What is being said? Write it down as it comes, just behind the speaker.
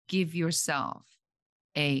give yourself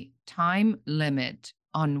a time limit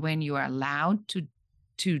on when you are allowed to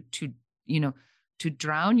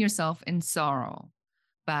drown yourself in sorrow.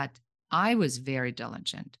 But I was very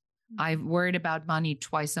diligent. I worried about money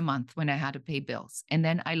twice a month when I had to pay bills. And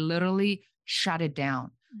then I literally shut it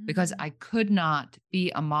down because I could not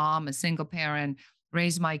be a mom, a single parent,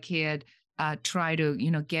 raise my kid, try to,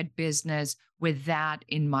 get business with that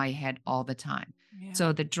in my head all the time. Yeah.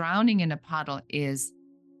 So the drowning in a puddle is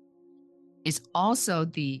also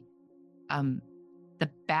the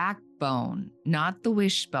backbone, not the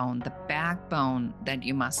wishbone, the backbone that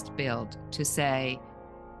you must build to say,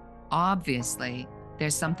 obviously,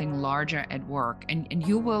 there's something larger at work. And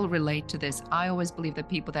you will relate to this. I always believe that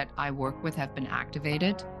people that I work with have been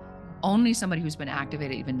activated. Only somebody who's been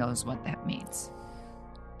activated even knows what that means.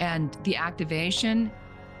 And the activation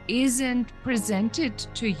isn't presented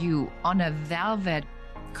to you on a velvet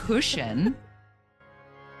cushion.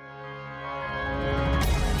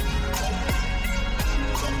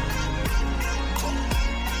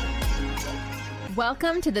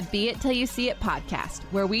 Welcome to the Be It Till You See It podcast,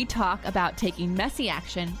 where we talk about taking messy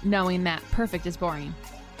action, knowing that perfect is boring.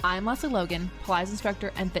 I'm Leslie Logan, Pilates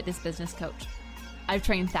instructor and fitness business coach. I've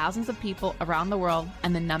trained thousands of people around the world,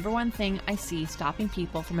 and the number one thing I see stopping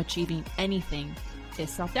people from achieving anything is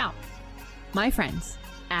self-doubt. My friends,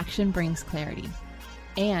 action brings clarity,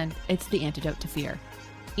 and it's the antidote to fear.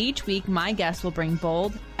 Each week, my guests will bring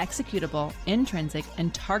bold, executable, intrinsic,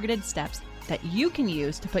 and targeted steps that you can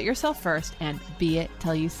use to put yourself first and be it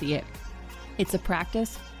till you see it. It's a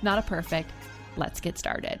practice, not a perfect. Let's get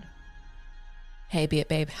started. Hey, Be It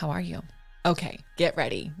Babe, how are you? Okay, get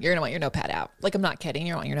ready. You're going to want your notepad out. Like, I'm not kidding.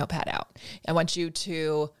 You're going to want your notepad out. I want you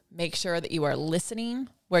to make sure that you are listening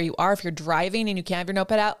where you are. If you're driving and you can't have your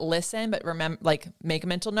notepad out, listen, but remember, make a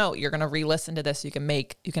mental note. You're going to re-listen to this so you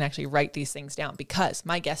can actually write these things down, because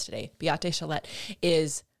my guest today, Beate Chalette,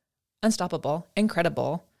 is unstoppable,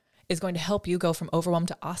 incredible, is going to help you go from overwhelmed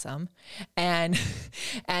to awesome. And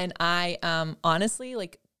I honestly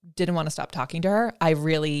didn't want to stop talking to her. I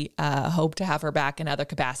really hope to have her back in other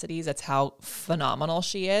capacities. That's how phenomenal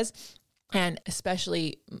she is. And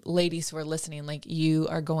especially ladies who are listening, you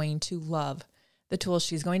are going to love the tools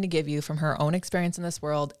she's going to give you from her own experience in this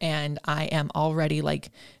world. And I am already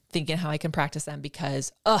thinking how I can practice them,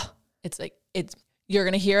 because you're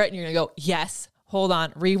going to hear it and you're going to go, yes, hold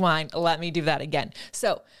on, rewind, let me do that again.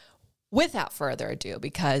 So without further ado,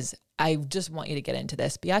 because I just want you to get into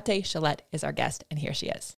this, Beate Chalette is our guest, and here she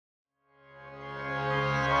is.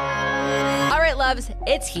 All right, loves,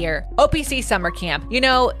 it's here. OPC Summer Camp. You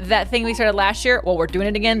know that thing we started last year? Well, we're doing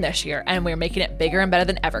it again this year, and we're making it bigger and better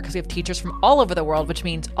than ever because we have teachers from all over the world, which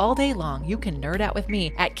means all day long you can nerd out with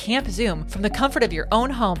me at Camp Zoom from the comfort of your own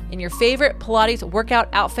home in your favorite Pilates workout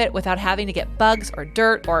outfit without having to get bugs or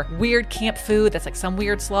dirt or weird camp food that's like some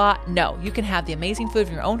weird slaw. No, you can have the amazing food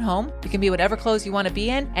from your own home. You can be whatever clothes you want to be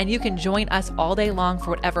in, and you can join us all day long for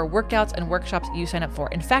whatever workouts and workshops you sign up for.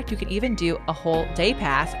 In fact, you can even do a whole day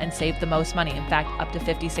pass and save the most money. In fact, up to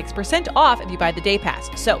 56% off if you buy the day pass.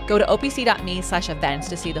 So go to opc.me/events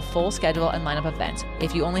to see the full schedule and lineup of events.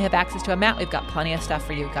 If you only have access to a mat, we've got plenty of stuff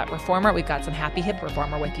for you. We've got Reformer. We've got some Happy Hip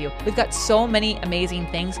Reformer with you. We've got so many amazing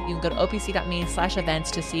things. You can go to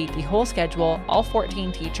opc.me/events to see the whole schedule, all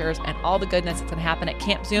 14 teachers, and all the goodness that's going to happen at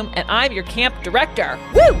Camp Zoom. And I'm your camp director.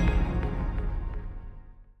 Woo!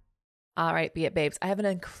 All right, Be It Babes. I have an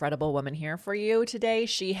incredible woman here for you today.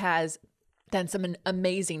 She has done some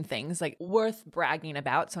amazing things worth bragging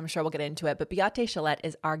about. So I'm sure we'll get into it. But Beate Chalette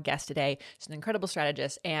is our guest today. She's an incredible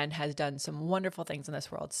strategist and has done some wonderful things in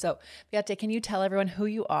this world. So Beate, can you tell everyone who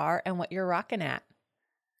you are and what you're rocking at?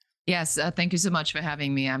 Yes, thank you so much for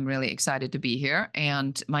having me. I'm really excited to be here.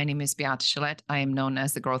 And my name is Beate Chalette. I am known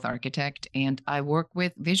as the Growth Architect, and I work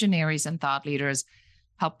with visionaries and thought leaders,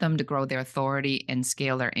 help them to grow their authority and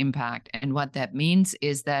scale their impact. And what that means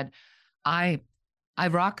is that I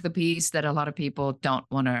rock the piece that a lot of people don't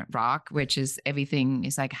want to rock, which is everything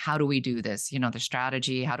is how do we do this? The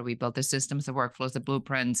strategy, how do we build the systems, the workflows, the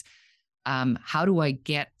blueprints? How do I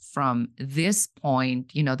get from this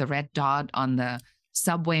point, the red dot on the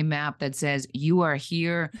subway map that says you are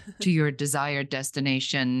here to your desired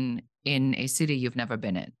destination in a city you've never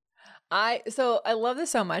been in? I love this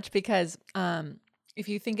so much because if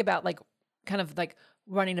you think about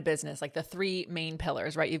running a business, the three main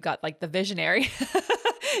pillars, right? You've got the visionary,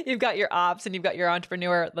 you've got your ops, and you've got your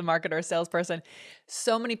entrepreneur, the marketer, salesperson.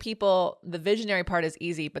 So many people, the visionary part is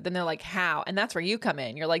easy, but then they're like, how? And that's where you come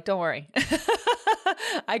in. You're like, don't worry.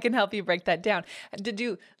 I can help you break that down. Did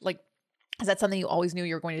you is that something you always knew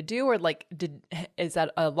you were going to do? Or is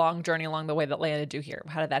that a long journey along the way that landed you here?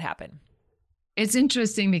 How did that happen? It's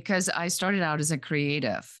interesting because I started out as a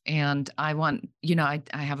creative and I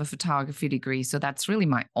have a photography degree. So that's really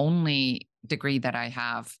my only degree that I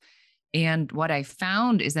have. And what I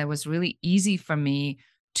found is that it was really easy for me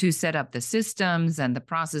to set up the systems and the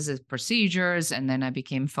processes, procedures. And then I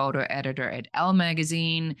became photo editor at Elle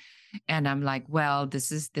magazine. And I'm like, well,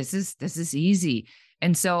 this is easy.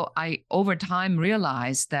 And so I over time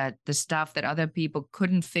realized that the stuff that other people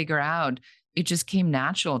couldn't figure out, it just came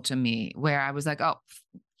natural to me where I was like, oh,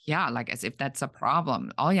 yeah, like as if that's a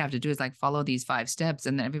problem. All you have to do is like follow these 5 steps.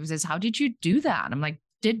 And then people says, how did you do that? I'm like,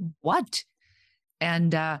 did what?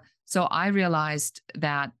 And so I realized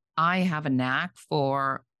that I have a knack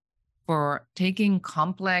for taking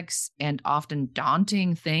complex and often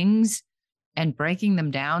daunting things and breaking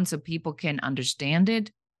them down so people can understand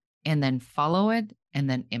it and then follow it and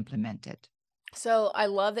then implement it. So I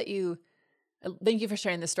love that thank you for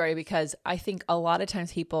sharing this story, because I think a lot of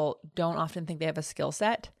times people don't often think they have a skill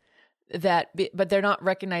set but they're not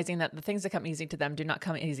recognizing that the things that come easy to them do not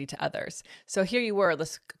come easy to others. So here you were,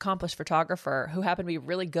 this accomplished photographer who happened to be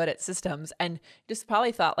really good at systems, and just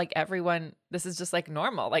probably thought like everyone, this is just like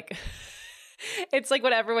normal. Like it's like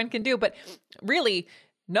what everyone can do, but really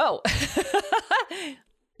no.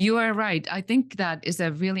 You are right. I think that is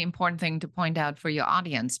a really important thing to point out for your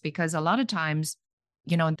audience, because a lot of times,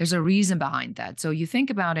 there's a reason behind that. So you think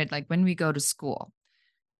about it like when we go to school.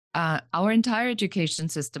 Our entire education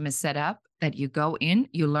system is set up that you go in,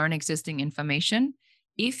 you learn existing information.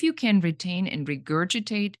 If you can retain and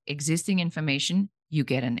regurgitate existing information, you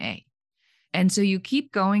get an A. And so you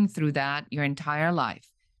keep going through that your entire life.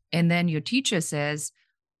 And then your teacher says,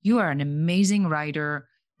 you are an amazing writer.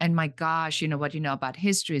 And my gosh, what you know about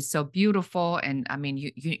history is so beautiful. And I mean,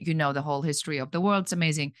 you know the whole history of the world's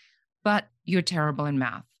amazing, but you're terrible in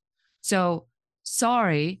math. So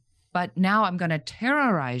sorry, but now I'm going to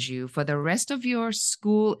terrorize you for the rest of your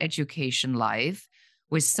school education life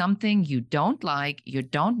with something you don't like, you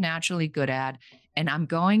don't naturally good at, and I'm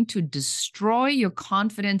going to destroy your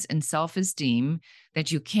confidence and self-esteem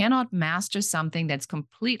that you cannot master something that's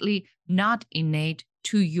completely not innate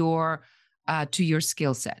to your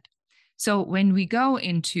skill set. So when we go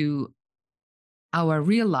into our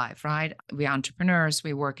real life, right? We're entrepreneurs,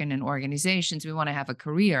 we work in organizations, we want to have a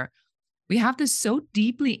career. We have this so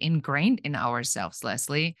deeply ingrained in ourselves,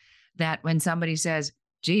 Leslie, that when somebody says,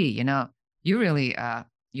 gee, you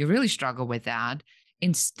really struggle with that,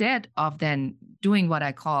 instead of then doing what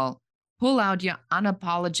I call pull out your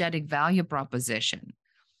unapologetic value proposition.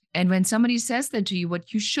 And when somebody says that to you,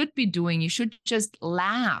 what you should be doing, you should just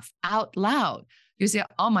laugh out loud. You say,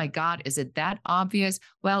 oh my God, is it that obvious?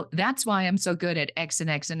 Well, that's why I'm so good at X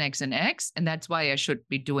and X and X and X. And that's why I should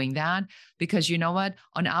be doing that. Because you know what?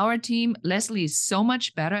 On our team, Leslie is so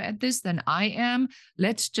much better at this than I am.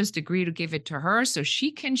 Let's just agree to give it to her so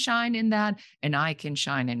she can shine in that and I can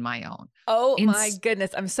shine in my own. Oh my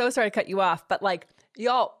goodness. I'm so sorry to cut you off, but like,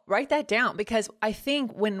 y'all write that down, because I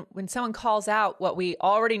think when someone calls out what we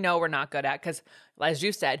already know we're not good at, because as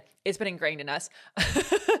you said, it's been ingrained in us,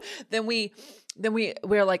 then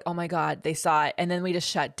we're like, oh my God, they saw it. And then we just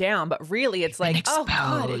shut down. But really it's like, oh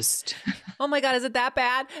God, oh my God, is it that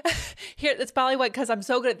bad? Here, that's probably what, because I'm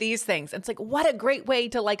so good at these things. And it's like, what a great way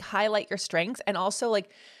to like highlight your strengths, and also like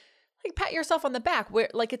pat yourself on the back, where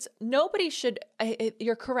like nobody should,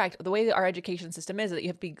 you're correct. The way our education system is that you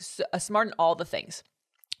have to be smart in all the things.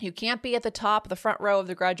 You can't be at the top, the front row of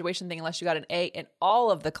the graduation thing unless you got an A in all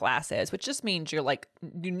of the classes, which just means you're like,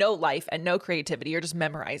 life and no creativity. You're just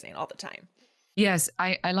memorizing all the time. Yes,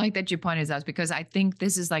 I like that you pointed this out, because I think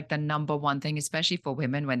this is like the number one thing, especially for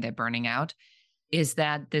women when they're burning out, is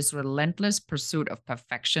that this relentless pursuit of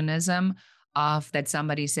perfectionism, of that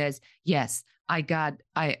somebody says, yes, I got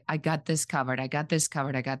this covered. I got this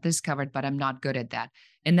covered, but I'm not good at that.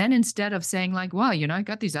 And then instead of saying like, well, I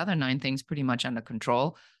got these other 9 things pretty much under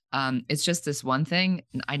control. It's just this one thing.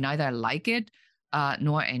 I neither like it,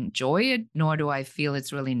 nor enjoy it, nor do I feel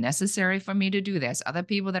it's really necessary for me to do. There's other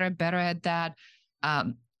people that are better at that.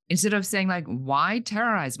 Instead of saying like, why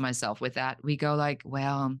terrorize myself with that? We go like,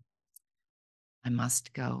 well, I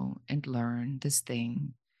must go and learn this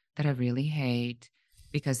thing that I really hate,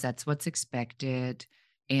 because that's what's expected.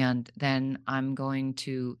 And then I'm going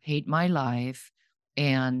to hate my life.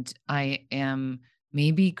 And I am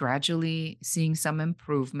maybe gradually seeing some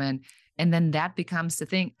improvement. And then that becomes the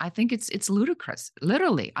thing. I think it's ludicrous,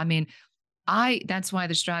 literally. I mean, that's why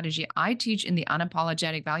the strategy I teach in the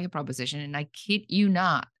unapologetic value proposition, and I kid you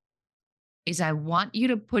not, is I want you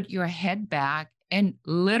to put your head back and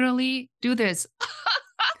literally do this.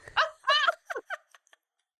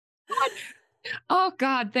 Oh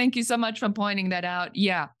God, thank you so much for pointing that out.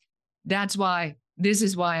 Yeah. this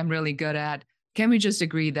is why I'm really good at. Can we just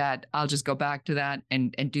agree that I'll just go back to that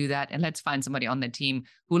and do that? And let's find somebody on the team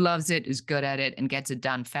who loves it, is good at it, and gets it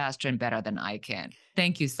done faster and better than I can.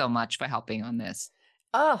 Thank you so much for helping on this.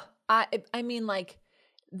 Oh, I mean, like,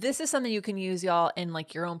 this is something you can use, y'all, in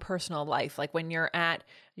like your own personal life. Like when you're at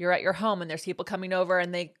your home and there's people coming over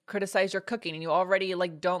and they criticize your cooking and you already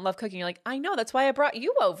like don't love cooking. You're like, I know, that's why I brought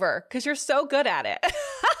you over, because you're so good at it.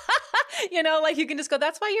 Like you can just go,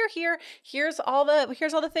 that's why you're here. Here's all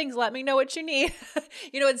the things. Let me know what you need.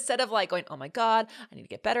 Instead of like going, oh my God, I need to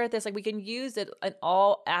get better at this. Like we can use it in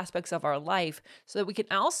all aspects of our life so that we can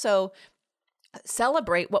also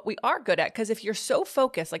celebrate what we are good at. Because if you're so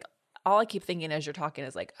focused, like all I keep thinking as you're talking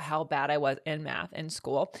is like how bad I was in math in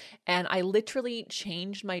school. And I literally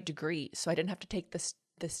changed my degree so I didn't have to take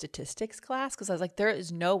the statistics class, because I was like, there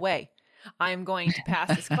is no way I'm going to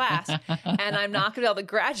pass this class and I'm not going to be able to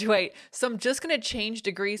graduate. So I'm just going to change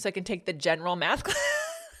degrees so I can take the general math class.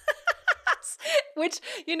 Which,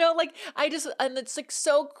 and it's like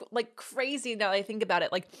so like crazy now that I think about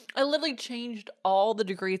it. Like I literally changed all the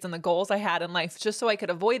degrees and the goals I had in life just so I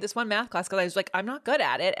could avoid this one math class, because I was like, I'm not good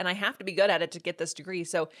at it and I have to be good at it to get this degree.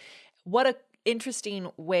 So what a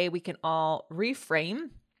interesting way we can all reframe,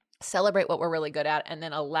 celebrate what we're really good at, and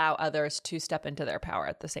then allow others to step into their power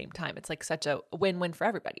at the same time. It's like such a win-win for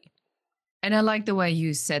everybody. And I like the way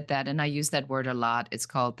you said that. And I use that word a lot. It's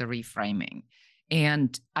called the reframing.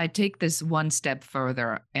 And I take this one step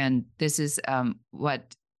further. And this is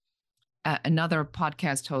what another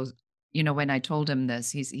podcast host, when I told him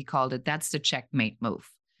this, he called it, that's the checkmate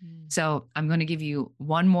move. So I'm going to give you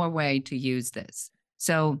one more way to use this.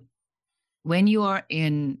 So when you are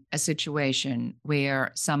in a situation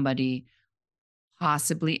where somebody,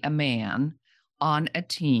 possibly a man on a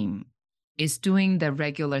team, is doing the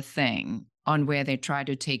regular thing on where they try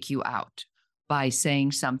to take you out by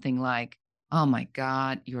saying something like, oh my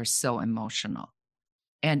God, you're so emotional.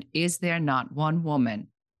 And is there not one woman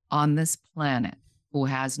on this planet who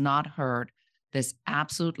has not heard this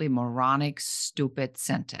absolutely moronic, stupid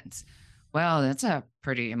sentence? Well, that's a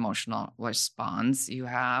pretty emotional response you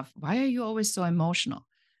have. Why are you always so emotional?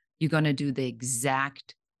 You're going to do the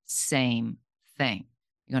exact same thing.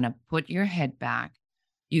 You're going to put your head back.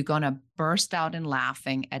 You're going to burst out in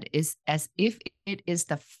laughing as if it is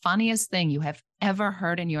the funniest thing you have ever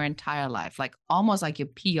heard in your entire life, like almost like you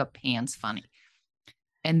pee your pants funny.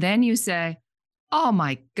 And then you say, oh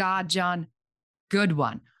my God, John, good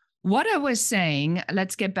one. What I was saying,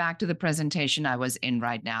 let's get back to the presentation I was in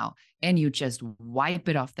right now. And you just wipe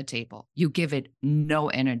it off the table. You give it no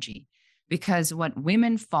energy, because what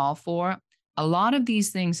women fall for, a lot of these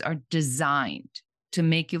things are designed to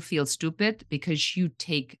make you feel stupid because you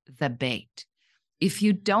take the bait. If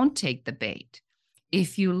you don't take the bait,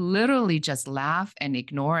 if you literally just laugh and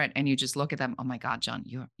ignore it and you just look at them, oh my God, John,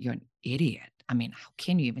 you're an idiot. I mean, how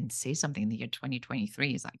can you even say something in the year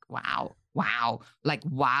 2023? It's like, wow, like,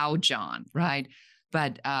 wow, John, right?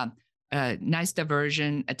 But nice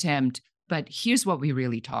diversion attempt. But here's what we're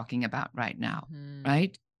really talking about right now,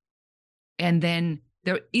 right? And then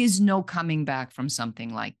there is no coming back from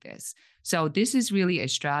something like this. So this is really a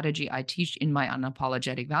strategy I teach in my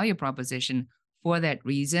Unapologetic value proposition for that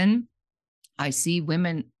reason. I see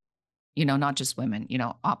women, not just women,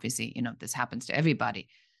 obviously, this happens to everybody,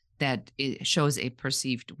 that it shows a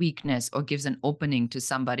perceived weakness or gives an opening to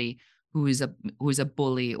somebody who is a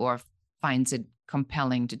bully or finds it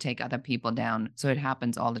compelling to take other people down. So it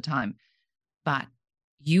happens all the time. But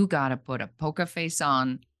you got to put a poker face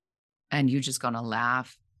on, and you're just going to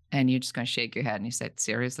laugh, and you're just going to shake your head and you said,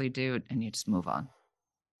 seriously, dude, and you just move on.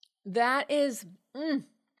 That is,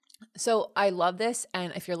 so I love this.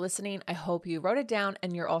 And if you're listening, I hope you wrote it down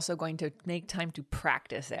and you're also going to make time to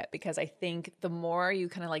practice it, because I think the more you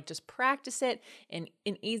kind of like just practice it in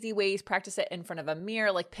easy ways, practice it in front of a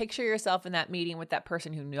mirror, like picture yourself in that meeting with that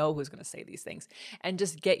person who's going to say these things, and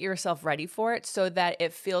just get yourself ready for it so that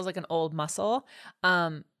it feels like an old muscle.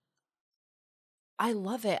 I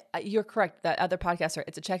love it. You're correct. That other podcaster,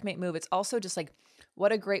 it's a checkmate move. It's also just like,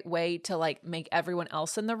 what a great way to like make everyone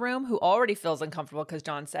else in the room who already feels uncomfortable because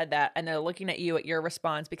John said that, and they're looking at you at your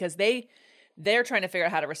response, because they're trying to figure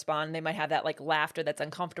out how to respond. They might have that like laughter that's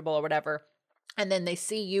uncomfortable or whatever. And then they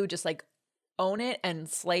see you just like own it and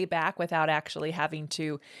slay back without actually having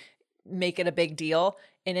to make it a big deal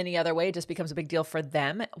in any other way. It just becomes a big deal for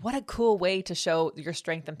them. What a cool way to show your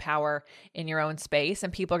strength and power in your own space.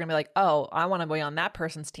 And people are going to be like, oh, I want to be on that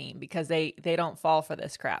person's team because they don't fall for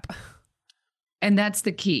this crap. And that's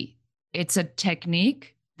the key. It's a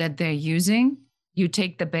technique that they're using. You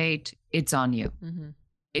take the bait, it's on you. Mm-hmm.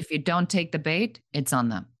 If you don't take the bait, it's on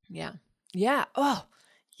them. Yeah. Yeah. Oh,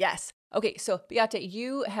 Yes. Okay. So Beate,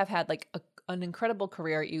 you have had like an incredible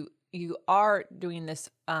career. You are doing this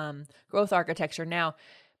growth architecture now.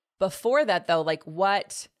 Before that though,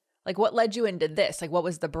 what led you into this? Like what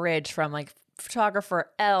was the bridge from like photographer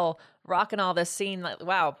L rocking all this scene? Like,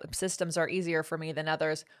 wow, systems are easier for me than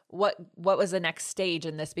others. What was the next stage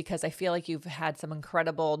in this? Because I feel like you've had an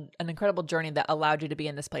incredible journey that allowed you to be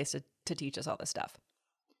in this place to teach us all this stuff.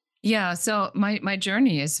 Yeah, so my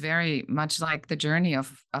journey is very much like the journey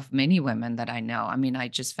of many women that I know. I mean, I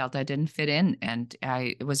just felt I didn't fit in, and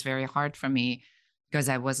it was very hard for me because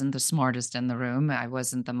I wasn't the smartest in the room. I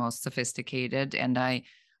wasn't the most sophisticated, and I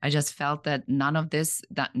just felt that none of this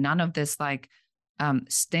like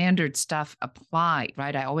standard stuff applied,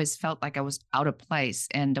 right? I always felt like I was out of place,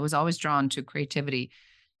 and I was always drawn to creativity.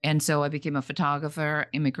 And so I became a photographer,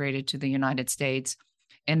 immigrated to the United States.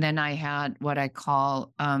 And then I had what I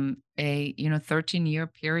call a 13-year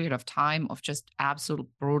period of time of just absolute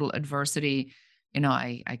brutal adversity.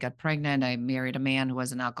 I got pregnant. I married a man who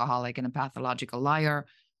was an alcoholic and a pathological liar.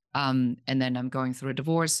 And then I'm going through a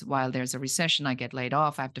divorce. While there's a recession, I get laid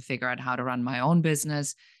off. I have to figure out how to run my own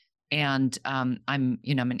business. And I'm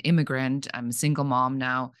an immigrant. I'm a single mom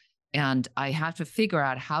now. And I have to figure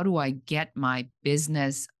out, how do I get my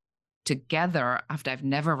business together after I've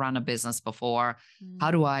never run a business before? How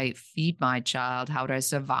do I feed my child? How do I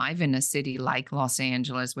survive in a city like Los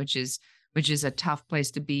Angeles, which is a tough place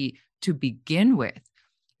to be to begin with?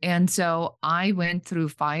 And so I went through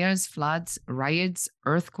fires, floods, riots,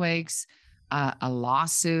 earthquakes, a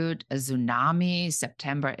lawsuit, a tsunami,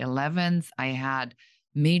 September 11th. I had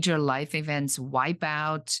major life events wipe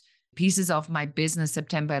out pieces of my business.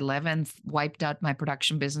 September 11th wiped out my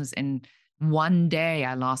production business in one day.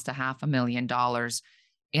 I lost $500,000,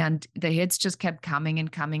 and the hits just kept coming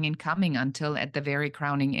and coming and coming until at the very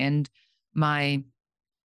crowning end, my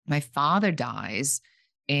father dies.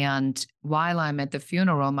 And while I'm at the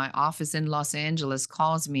funeral, my office in Los Angeles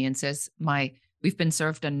calls me and says, we've been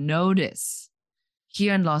served a notice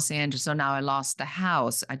here in Los Angeles. So now I lost the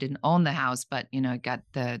house. I didn't own the house, but I got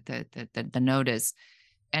the notice,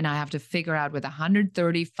 and I have to figure out, with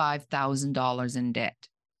 $135,000 in debt,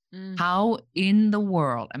 how in the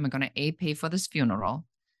world am I going to pay for this funeral,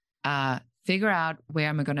 figure out where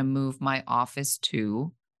am I going to move my office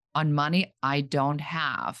to on money I don't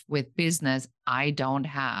have, with business I don't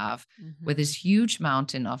have, with this huge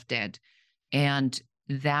mountain of debt. And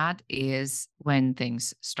that is when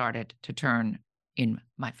things started to turn in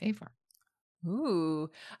my favor. Ooh.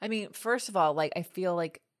 I mean, first of all, I feel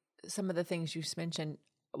like some of the things you mentioned,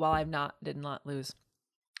 while I did not lose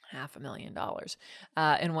 $500,000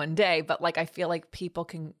 in one day, but I feel like people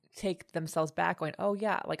can take themselves back going, oh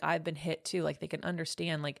yeah, I've been hit too. They can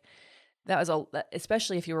understand that was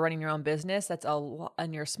especially if you were running your own business, that's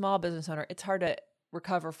and you're a small business owner, it's hard to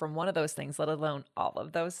recover from one of those things, let alone all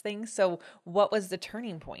of those things. So what was the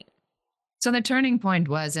turning point? So the turning point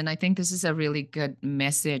was, and I think this is a really good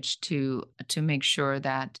message to make sure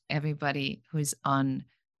that everybody who's on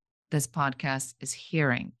this podcast is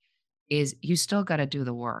hearing, is you still got to do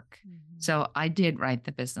the work. So I did write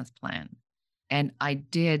the business plan, and I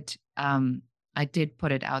did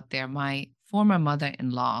put it out there. My former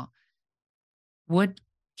mother-in-law would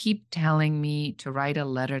keep telling me to write a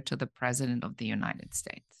letter to the President of the United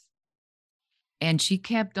States. And she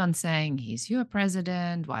kept on saying, he's your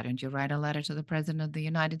president. Why don't you write a letter to the President of the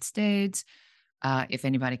United States? If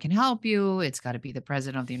anybody can help you, it's got to be the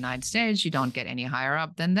President of the United States. You don't get any higher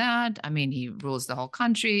up than that. I mean, he rules the whole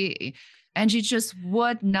country. And she just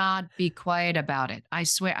would not be quiet about it. I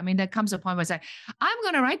swear. I mean, there comes a point where it's like, I'm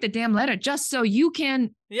going to write the damn letter just so you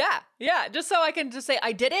can. Yeah. Just so I can just say,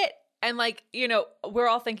 I did it. And we're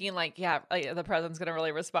all thinking the president's going to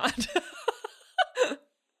really respond.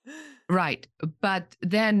 Right. But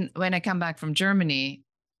then when I come back from Germany,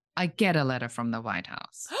 I get a letter from the White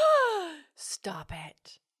House. Stop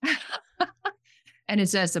it. And it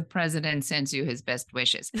says the president sends you his best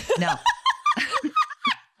wishes. No.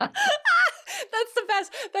 That's the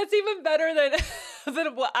best. That's even better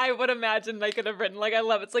than what I would imagine I could have written. I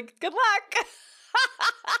love it. It's good luck.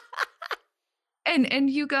 And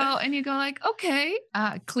you go okay,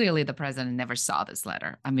 clearly the president never saw this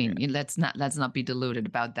letter. I mean, let's not be deluded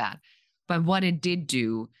about that. But what it did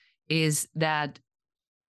do is that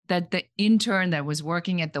the intern that was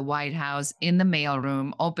working at the White House in the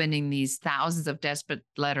mailroom, opening these thousands of desperate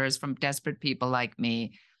letters from desperate people like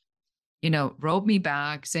me, wrote me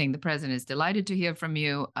back saying the president is delighted to hear from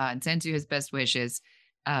you and sends you his best wishes.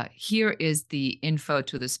 Here is the info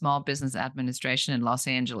to the Small Business Administration in Los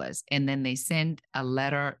Angeles. And then they send a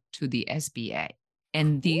letter to the SBA.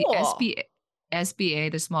 And the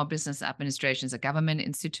SBA, the Small Business Administration, is a government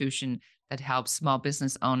institution that helps small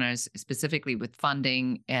business owners specifically with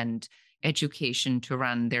funding and education to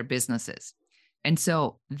run their businesses. And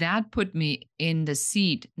so that put me in the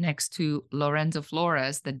seat next to Lorenzo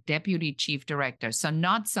Flores, the deputy chief director. So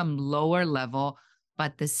not some lower level,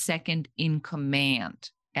 but the second in command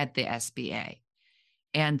at the SBA.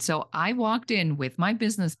 And so I walked in with my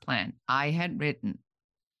business plan I had written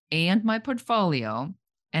and my portfolio,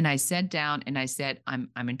 and I sat down and I said, I'm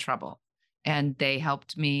in trouble. And they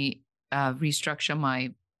helped me restructure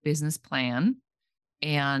my business plan.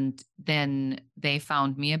 And then they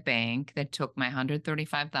found me a bank that took my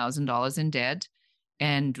 $135,000 in debt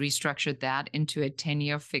and restructured that into a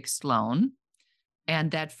 10-year fixed loan. And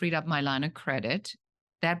that freed up my line of credit.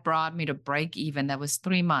 That brought me to break even. That was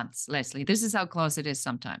 3 months, Leslie. This is how close it is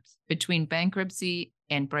sometimes. Between bankruptcy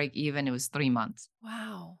and break even, it was 3 months.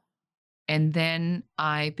 Wow. And then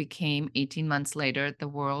I became 18 months later the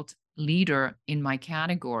world leader in my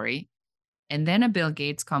category. And then a Bill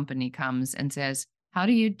Gates company comes and says, how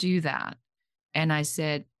do you do that? And I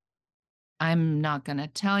said, I'm not going to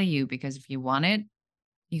tell you, because if you want it,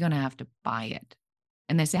 you're going to have to buy it.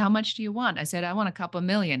 And they say, how much do you want? I said, I want a couple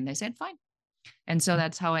million. They said, fine. And so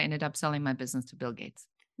that's how I ended up selling my business to Bill Gates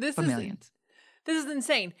for millions. This is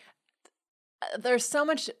insane. There's so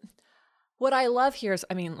much. What I love here is,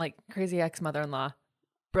 I mean, like, crazy ex-mother-in-law,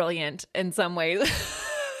 brilliant in some ways.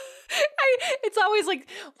 It's always like,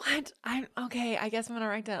 what? I'm okay. I guess I'm going to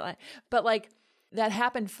write that. But like, that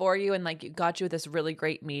happened for you, and like, it got you this really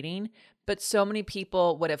great meeting. But so many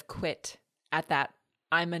people would have quit at that.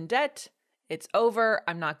 I'm in debt. It's over.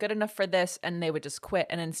 I'm not good enough for this. And they would just quit.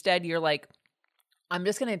 And instead you're like, I'm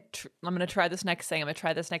going to try this next thing. I'm going to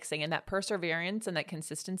try this next thing. And that perseverance and that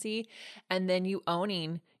consistency, and then you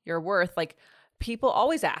owning your worth. Like, people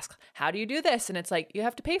always ask, how do you do this? And it's like, you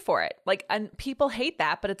have to pay for it. Like, and people hate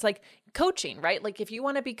that, but it's like coaching, right? Like, if you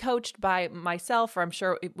want to be coached by myself, or I'm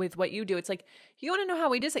sure with what you do, it's like, you want to know how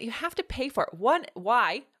we do it, you have to pay for it. One,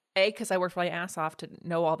 why? A, because I worked my ass off to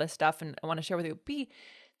know all this stuff and I want to share with you. B,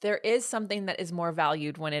 there is something that is more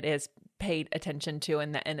valued when it is paid attention to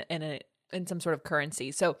in some sort of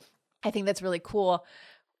currency. So I think that's really cool.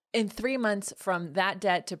 In 3 months from that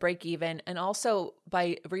debt to break even, and also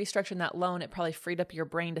by restructuring that loan, it probably freed up your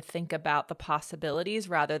brain to think about the possibilities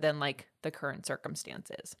rather than like the current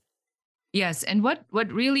circumstances. Yes. And what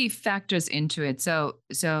really factors into it. So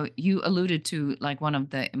you alluded to like one of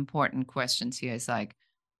the important questions here is like,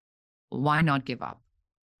 why not give up?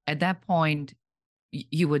 At that point,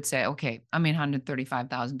 you would say, okay, I mean,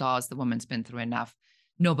 $135,000, the woman's been through enough.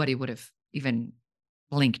 Nobody would have even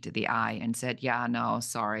blinked the eye and said, yeah, no,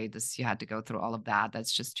 sorry, you had to go through all of that.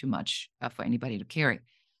 That's just too much for anybody to carry.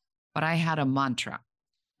 But I had a mantra,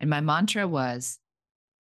 and my mantra was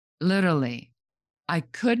literally, I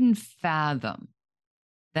couldn't fathom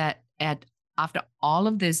that after all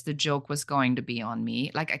of this, the joke was going to be on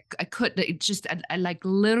me. Like I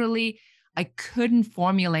couldn't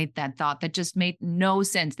formulate that thought. That just made no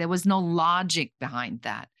sense. There was no logic behind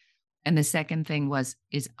that. And the second thing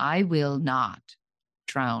is I will not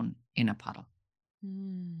drown in a puddle.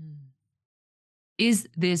 Is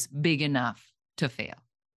this big enough to fail?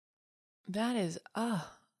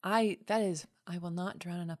 I will not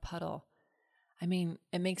drown in a puddle. I mean,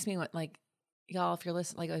 it makes me want, like, y'all, if you're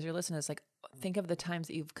listening, like, as you're listening, it's like, think of the times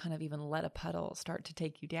that you've kind of even let a puddle start to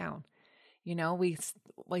take you down. You know, we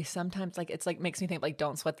sometimes, like, it's like, makes me think like,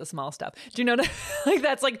 don't sweat the small stuff. Do you know what like,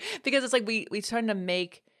 that's like, because it's like, we trying to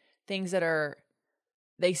make things that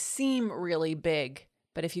they seem really big,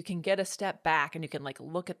 but if you can get a step back and you can like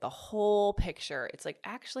look at the whole picture, it's like,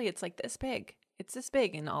 actually, it's like this big. It's this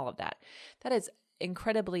big, and all of that. That is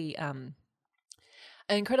incredibly, an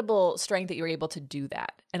incredible strength that you were able to do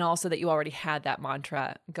that. And also that you already had that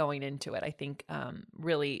mantra going into it, I think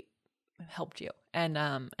really helped you and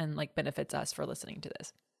like benefits us for listening to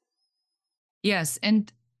this. Yes.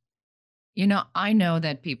 And, you know, I know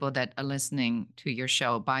that people that are listening to your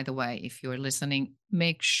show, by the way, if you're listening,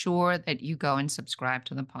 make sure that you go and subscribe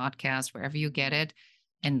to the podcast wherever you get it,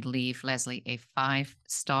 and leave Leslie a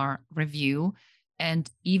 5-star review and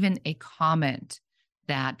even a comment,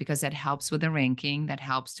 because that helps with the ranking, that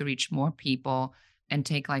helps to reach more people, and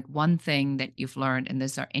take like one thing that you've learned in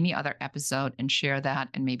this or any other episode and share that,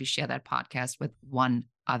 and maybe share that podcast with one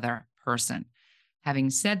other person.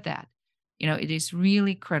 Having said that, you know, it is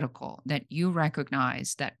really critical that you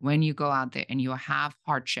recognize that when you go out there and you have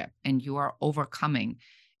hardship and you are overcoming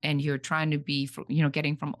and you're trying to be, you know,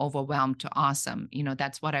 getting from overwhelmed to awesome, you know,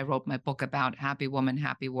 that's what I wrote my book about, Happy Woman,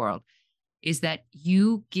 Happy World, is that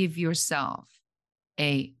you give yourself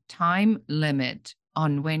a time limit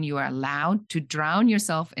on when you are allowed to drown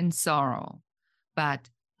yourself in sorrow. But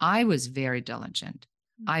I was very diligent.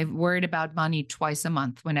 I worried about money twice a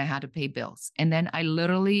month when I had to pay bills. And then I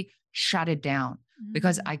literally shut it down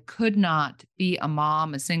because I could not be a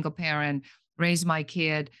mom, a single parent, raise my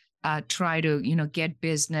kid, try to, get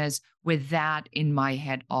business with that in my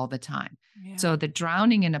head all the time. Yeah. So the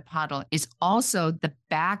drowning in a puddle is also the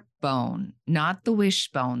backbone, not the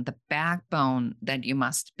wishbone, the backbone that you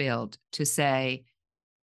must build to say,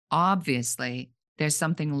 obviously, there's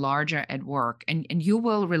something larger at work. And you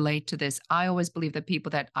will relate to this. I always believe that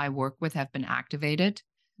people that I work with have been activated.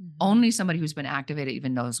 Only somebody who's been activated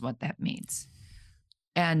even knows what that means.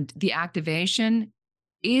 And the activation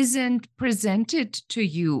isn't presented to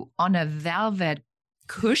you on a velvet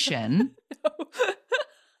cushion.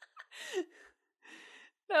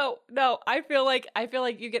 No. I feel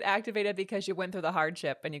like you get activated because you went through the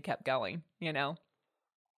hardship and you kept going,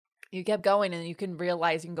 You kept going and you can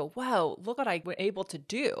realize, you can go, wow, look what I was able to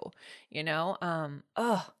do,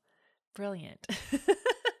 brilliant.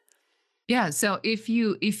 Yeah. So if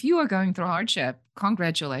you are going through hardship,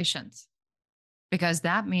 congratulations, because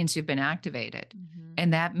that means you've been activated.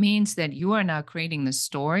 And that means that you are now creating the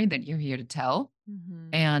story that you're here to tell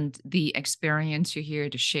and the experience you're here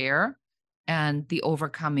to share and the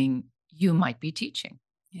overcoming you might be teaching.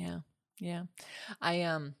 Yeah. Yeah.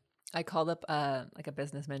 I called up like a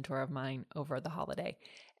business mentor of mine over the holiday,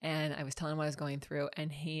 and I was telling him what I was going through,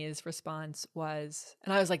 and his response was,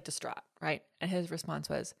 and I was like distraught, right? And his response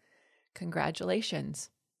was, "Congratulations,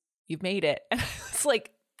 you've made it." And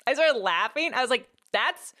I started laughing. I was like,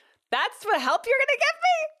 that's what help you're going to give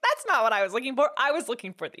me? That's not what I was looking for. I was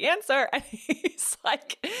looking for the answer. And he's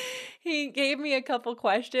like, he gave me a couple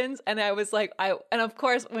questions, and I was like, and of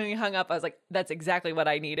course, when we hung up, I was like, that's exactly what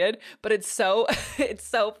I needed. But it's so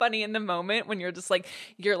funny in the moment when you're just like,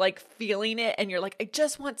 you're like feeling it, and you're like, I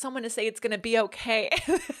just want someone to say it's going to be okay.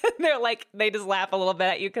 And they're like, they just laugh a little bit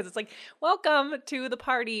at you because it's like, welcome to the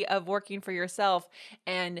party of working for yourself.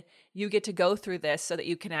 And you get to go through this so that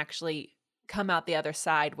you can actually come out the other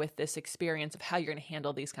side with this experience of how you're going to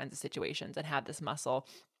handle these kinds of situations and have this muscle.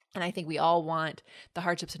 And I think we all want the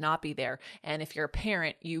hardships to not be there. And if you're a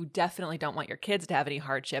parent, you definitely don't want your kids to have any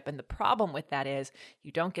hardship. And the problem with that is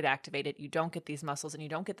you don't get activated, you don't get these muscles, and you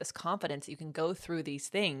don't get this confidence that you can go through these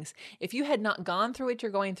things. If you had not gone through what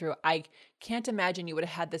you're going through, I can't imagine you would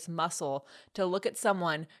have had this muscle to look at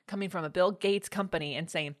someone coming from a Bill Gates company and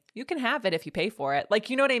saying, you can have it if you pay for it. Like,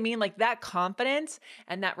 you know what I mean? Like that confidence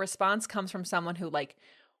and that response comes from someone who like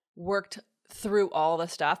worked through all the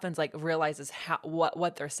stuff and like realizes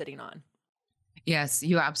what they're sitting on. Yes,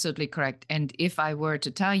 you're absolutely correct. And if I were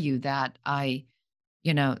to tell you that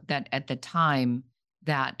that at the time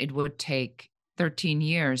that it would take 13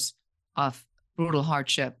 years of brutal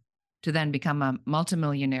hardship to then become a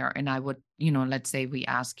multimillionaire, and I would, let's say we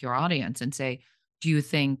ask your audience and say, do you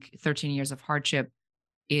think 13 years of hardship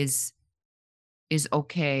is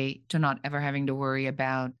okay to not ever having to worry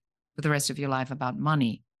about for the rest of your life about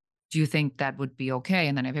money? Do you think that would be okay?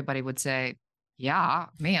 And then everybody would say, yeah,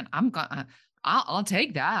 man, I'll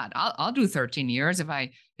take that. I'll do 13 years.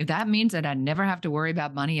 If that means that I never have to worry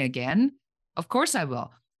about money again, of course I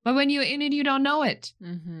will. But when you're in it, you don't know it.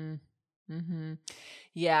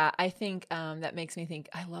 Yeah. I think, that makes me think,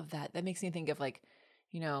 I love that. That makes me think of like,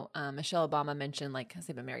 Michelle Obama mentioned like, cause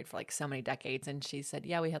they've been married for like so many decades. And she said,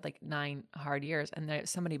 yeah, we had like 9 hard years, and there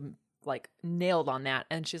somebody like nailed on that.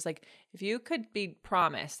 And she's like, if you could be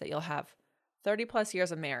promised that you'll have 30 plus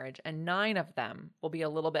years of marriage and 9 of them will be a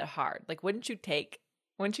little bit hard, like, wouldn't you take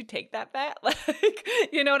that bet? Like,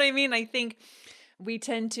 you know what I mean? I think we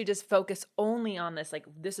tend to just focus only on this, like,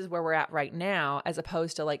 this is where we're at right now, as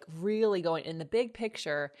opposed to like really going in the big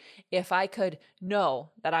picture. If I could know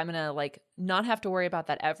that I'm going to like not have to worry about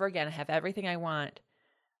that ever again, have everything I want,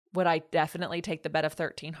 would I definitely take the bet of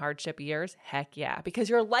 13 hardship years? Heck yeah, because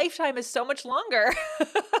your lifetime is so much longer.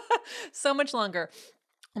 So much longer.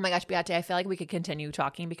 Oh my gosh, Beate, I feel like we could continue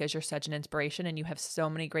talking because you're such an inspiration and you have so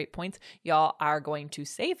many great points. Y'all are going to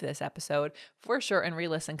save this episode for sure and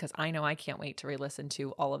re-listen, because I know I can't wait to re-listen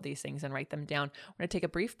to all of these things and write them down. We're going to take a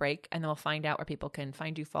brief break, and then we'll find out where people can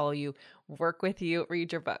find you, follow you, work with you,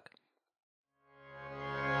 read your book.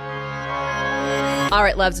 All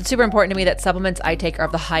right, loves, it's super important to me that supplements I take are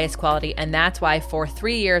of the highest quality, and that's why for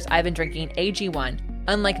 3 years I've been drinking AG1.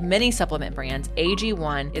 Unlike many supplement brands,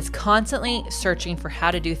 AG1 is constantly searching for how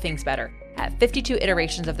to do things better. At 52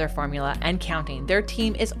 iterations of their formula and counting, their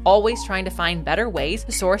team is always trying to find better ways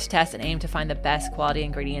to source, test, and aim to find the best quality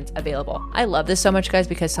ingredients available. I love this so much, guys,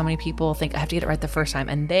 because so many people think I have to get it right the first time,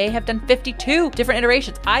 and they have done 52 different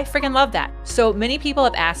iterations. I freaking love that. So many people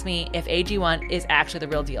have asked me if AG1 is actually the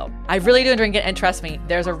real deal. I really do drink it, and trust me,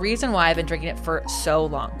 there's a reason why I've been drinking it for so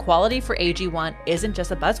long. Quality for AG1 isn't just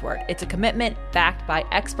a buzzword. It's a commitment backed by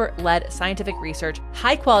expert-led scientific research,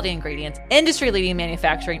 high-quality ingredients, industry-leading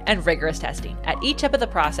manufacturing, and rigorous testing. At each step of the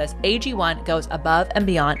process, AG1 goes above and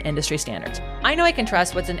beyond industry standards. I know I can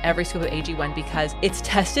trust what's in every scoop of AG1 because it's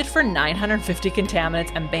tested for 950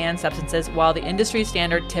 contaminants and banned substances, while the industry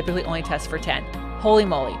standard typically only tests for 10. Holy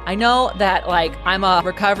moly. I know that I'm a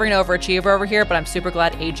recovering overachiever over here, but I'm super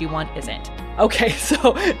glad AG1 isn't. Okay,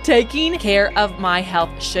 so taking care of my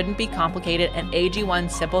health shouldn't be complicated, and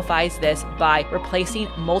AG1 simplifies this by replacing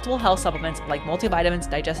multiple health supplements like multivitamins,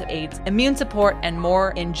 digestive aids, immune support, and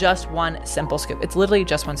more in just one simple scoop. It's literally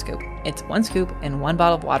just one scoop. It's one scoop in one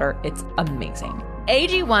bottle of water. It's amazing.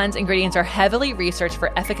 AG1's ingredients are heavily researched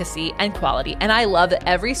for efficacy and quality, and I love that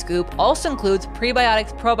every scoop also includes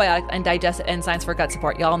prebiotics, probiotics, and digestive enzymes for gut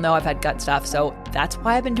support. Y'all know I've had gut stuff, so that's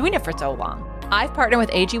why I've been doing it for so long. I've partnered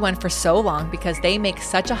with AG1 for so long because they make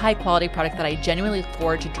such a high quality product that I genuinely look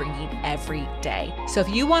forward to drinking every day. So if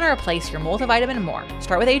you want to replace your multivitamin and more,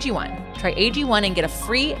 start with AG1. Try AG1 and get a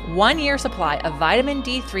free 1-year supply of vitamin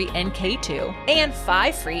D3 and K2 and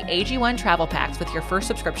 5 free AG1 travel packs with your first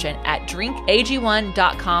subscription at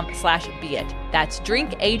drinkag1.com/beeit. That's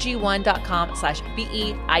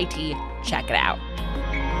drinkag1.com/BEIT. Check it out.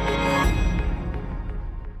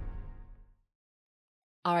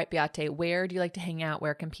 All right, Beate, where do you like to hang out?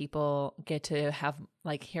 Where can people get to have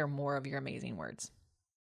hear more of your amazing words?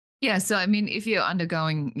 Yeah. So, if you're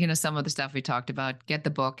undergoing, some of the stuff we talked about, get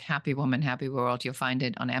the book, Happy Woman, Happy World. You'll find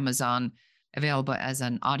it on Amazon, available as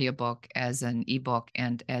an audiobook, as an ebook,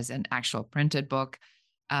 and as an actual printed book.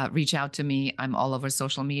 Reach out to me. I'm all over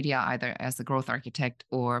social media, either as the Growth Architect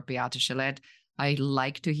or Beate Gillette. I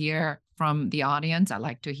like to hear from the audience. I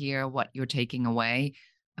like to hear what you're taking away,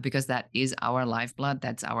 because that is our lifeblood.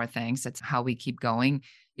 That's our thanks. That's how we keep going.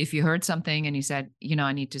 If you heard something and you said,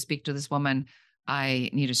 I need to speak to this woman, I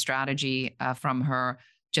need a strategy from her,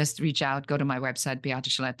 just reach out, go to my website,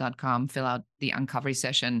 beategillette.com, fill out the uncovery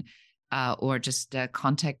session, or just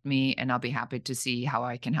contact me, and I'll be happy to see how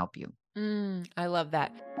I can help you. I love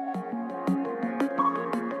that.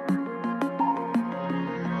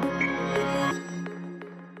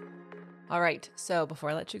 All right. So before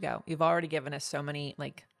I let you go, you've already given us so many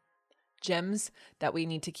gems that we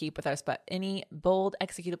need to keep with us, but any bold,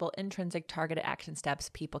 executable, intrinsic, targeted action steps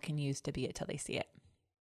people can use to be it till they see it?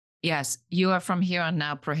 Yes. You are from here on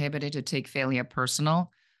now prohibited to take failure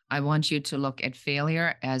personal. I want you to look at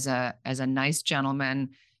failure as a nice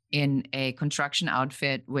gentleman in a construction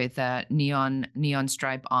outfit with a neon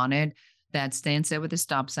stripe on it that stands there with a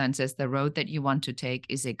stop sign, says the road that you want to take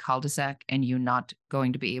is a cul-de-sac and you're not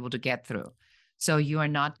going to be able to get through. So you are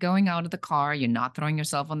not going out of the car. You're not throwing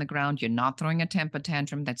yourself on the ground. You're not throwing a temper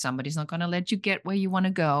tantrum that somebody's not going to let you get where you want to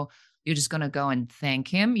go. You're just going to go and thank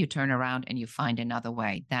him. You turn around and you find another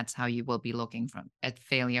way. That's how you will be looking at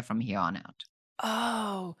failure from here on out.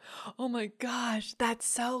 Oh my gosh. That's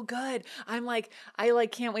so good. I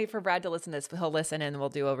can't wait for Brad to listen to this. He'll listen and we'll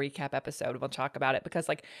do a recap episode. We'll talk about it because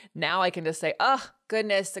now I can just say, oh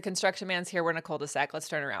goodness, the construction man's here. We're in a cul-de-sac. Let's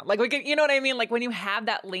turn around. We can, you know what I mean? When you have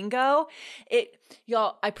that lingo,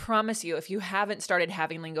 y'all, I promise you, if you haven't started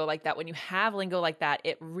having lingo like that, when you have lingo like that,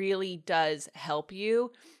 it really does help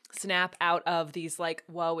you snap out of these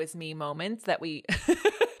woe is me moments that we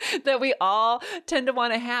that we all tend to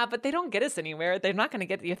want to have, but they don't get us anywhere. They're not going to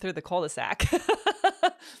get you through the cul-de-sac.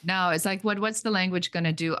 No, it's what's the language going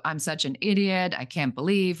to do? I'm such an idiot. I can't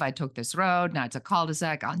believe I took this road. Now it's a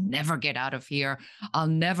cul-de-sac. I'll never get out of here. I'll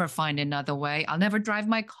never find another way. I'll never drive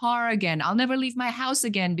my car again. I'll never leave my house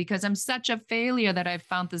again because I'm such a failure that I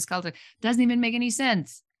found this cul-de-sac. Doesn't even make any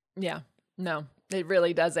sense. Yeah, no. It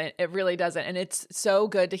really doesn't. It really doesn't. And it's so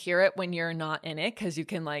good to hear it when you're not in it, because you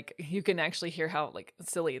can actually hear how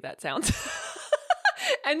silly that sounds.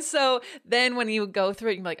 And so then when you go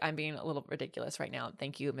through it, you're I'm being a little ridiculous right now.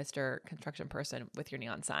 Thank you, Mr. Construction Person with your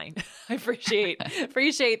neon sign. I appreciate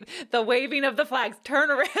the waving of the flags.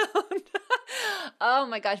 Turn around. Oh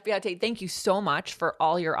my gosh, Beate, thank you so much for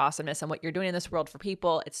all your awesomeness and what you're doing in this world for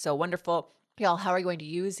people. It's so wonderful. Y'all, how are you going to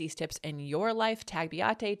use these tips in your life? Tag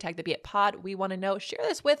Beate, tag the Be It Pod. We want to know. Share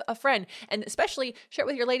this with a friend, and especially share it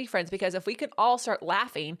with your lady friends, because if we could all start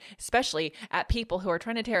laughing, especially at people who are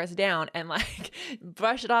trying to tear us down and like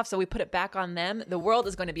brush it off so we put it back on them, the world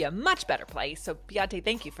is going to be a much better place. So Beate,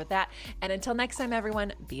 thank you for that. And until next time,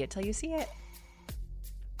 everyone, be it till you see it.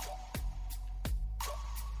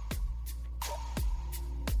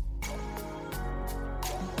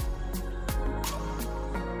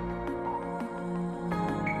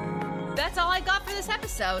 That's all I got for this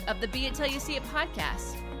episode of the Be It Till You See It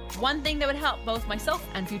podcast. One thing that would help both myself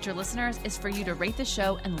and future listeners is for you to rate the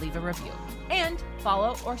show and leave a review. And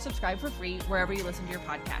follow or subscribe for free wherever you listen to your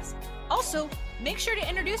podcast. Also, make sure to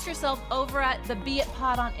introduce yourself over at the Be It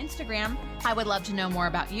Pod on Instagram. I would love to know more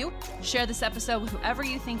about you. Share this episode with whoever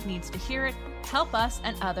you think needs to hear it. Help us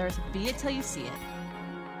and others be it till you see it.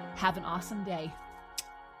 Have an awesome day.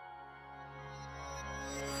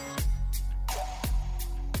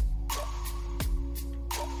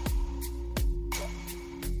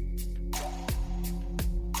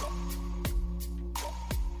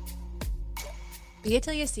 Be It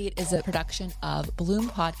Till You See It is a production of Bloom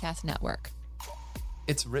Podcast Network.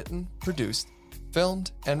 It's written, produced,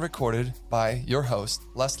 filmed, and recorded by your host,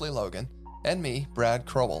 Leslie Logan, and me, Brad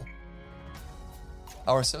Crowell.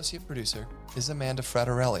 Our associate producer is Amanda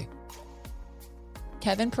Frederelli.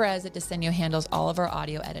 Kevin Perez at Desenio handles all of our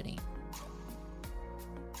audio editing.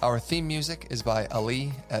 Our theme music is by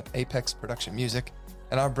Ali at Apex Production Music,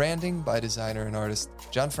 and our branding by designer and artist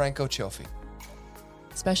Gianfranco Cioffi.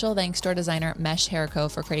 Special thanks to our designer, Mesh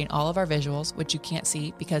Herrico, for creating all of our visuals, which you can't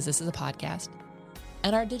see because this is a podcast.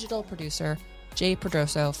 And our digital producer, Jay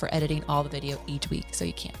Pedroso, for editing all the video each week so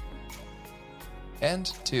you can. And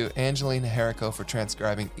to Angelina Herrico for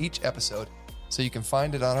transcribing each episode so you can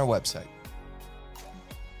find it on our website.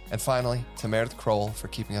 And finally, to Meredith Crowell for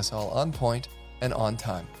keeping us all on point and on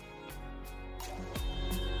time.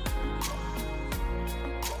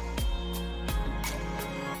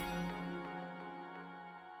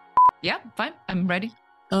 Yeah, fine. I'm ready.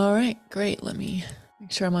 All right, great. Let me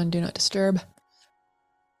make sure I'm on Do Not Disturb.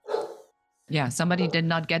 Yeah, somebody did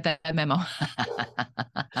not get that memo.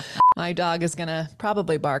 My dog is going to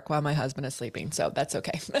probably bark while my husband is sleeping, so that's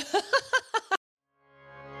okay.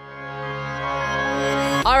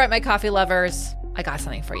 All right, my coffee lovers, I got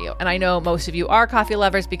something for you. And I know most of you are coffee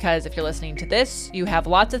lovers because if you're listening to this, you have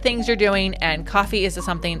lots of things you're doing, and coffee is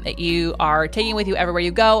something that you are taking with you everywhere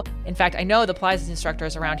you go. In fact, I know the Pilates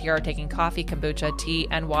instructors around here are taking coffee, kombucha, tea,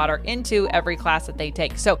 and water into every class that they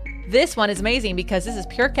take. So this one is amazing because this is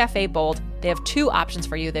Pure Cafe Bold. They have two options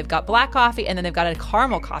for you. They've got black coffee and then they've got a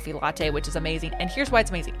caramel coffee latte, which is amazing. And here's why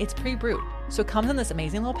it's amazing. It's pre-brewed. So it comes in this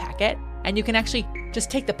amazing little packet, and you can actually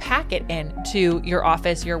just take the packet in to your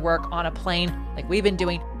office, your work, on a plane like we've been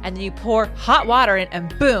doing. And then you pour hot water in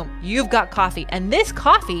and boom, you've got coffee. And this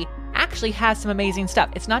coffee actually has some amazing stuff.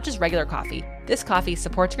 It's not just regular coffee. This coffee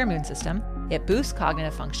supports your immune system. It boosts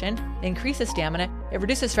cognitive function, it increases stamina, it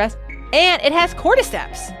reduces stress, and it has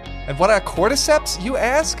cordyceps. And what are cordyceps, you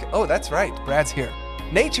ask? Oh, that's right, Brad's here.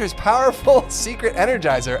 Nature's powerful secret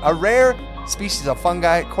energizer, a rare species of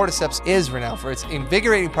fungi. Cordyceps is renowned for its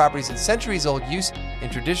invigorating properties and centuries-old use in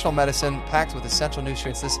traditional medicine, packed with essential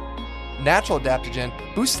nutrients. This natural adaptogen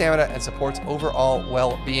boosts stamina and supports overall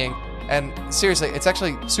well-being. And seriously, it's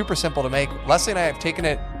actually super simple to make. Leslie and I have taken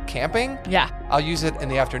it camping. Yeah. I'll use it in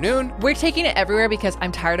the afternoon. We're taking it everywhere because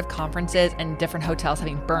I'm tired of conferences and different hotels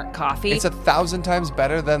having burnt coffee. It's 1,000 times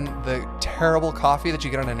better than the terrible coffee that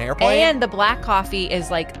you get on an airplane. And the black coffee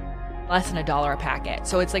is like less than $1 a packet.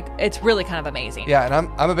 So it's like, it's really kind of amazing. Yeah, and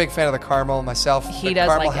I'm a big fan of the caramel myself. He the does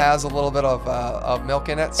caramel like it. has a little bit of milk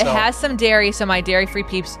in it. So. It has some dairy, so my dairy-free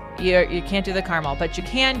peeps, you can't do the caramel, but you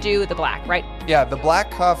can do the black, right? Yeah, the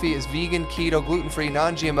black coffee is vegan, keto, gluten-free,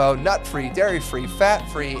 non-GMO, nut-free, dairy-free,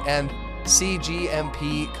 fat-free, and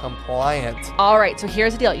CGMP compliant. All right, so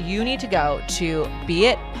here's the deal. You need to go to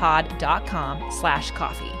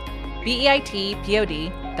beitpod.com/coffee.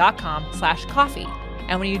 beitpod.com/coffee.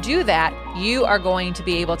 And when you do that, you are going to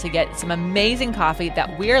be able to get some amazing coffee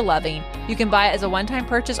that we're loving. You can buy it as a one-time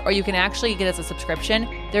purchase, or you can actually get it as a subscription.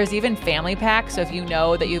 There's even family packs. So if you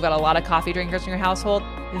know that you've got a lot of coffee drinkers in your household,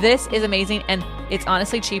 this is amazing. And it's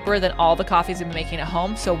honestly cheaper than all the coffees we've been making at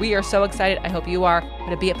home. So we are so excited. I hope you are. Go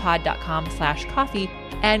to beitpod.com/coffee.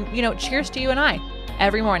 And, cheers to you and I.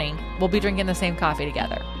 Every morning, we'll be drinking the same coffee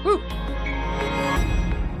together. Woo!